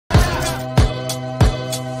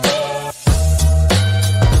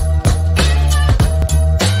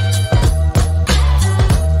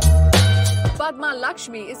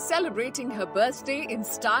Lakshmi is celebrating her birthday in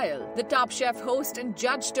style. The Top Chef host and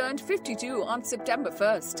judge turned 52 on September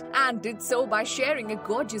 1st and did so by sharing a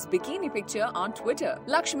gorgeous bikini picture on Twitter.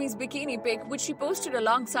 Lakshmi's bikini pic, which she posted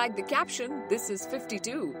alongside the caption, "This is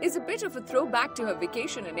 52, is a bit of a throwback to her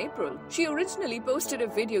vacation in April. She originally posted a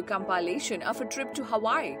video compilation of a trip to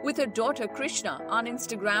Hawaii with her daughter Krishna on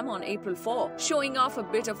Instagram on April 4, showing off a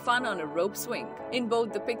bit of fun on a rope swing. In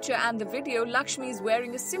both the picture and the video, Lakshmi is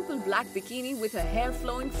wearing a simple black bikini with her hair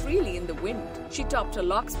flowing freely in the wind. She topped her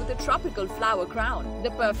locks with a tropical flower crown,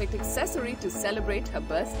 the perfect accessory to celebrate her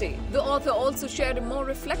birthday. The author also shared a more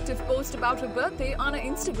reflective post about her birthday on her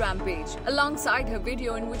Instagram page. Alongside her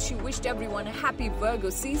video in which she wished everyone a happy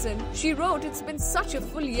Virgo season, she wrote, "It's been such a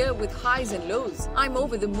full year with highs and lows. I'm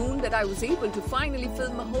over the moon that I was able to finally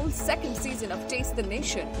film a whole second season of Taste the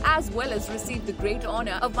Nation, as well as receive the great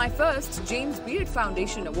honor of my first James Beard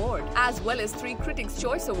Foundation Award, as well as 3 Critics'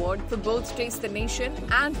 Choice Award for both Taste the Nation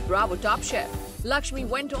and Bravo Top Chef." Lakshmi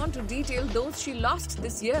went on to detail those she lost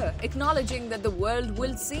this year, acknowledging that the world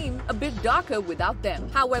will seem a bit darker without them.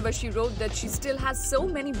 However, she wrote that she still has so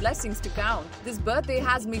many blessings to count. "This birthday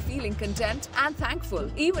has me feeling content and thankful,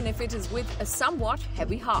 even if it is with a somewhat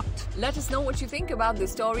heavy heart." Let us know what you think about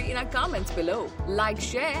this story in our comments below. Like,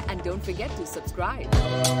 share, and don't forget to subscribe.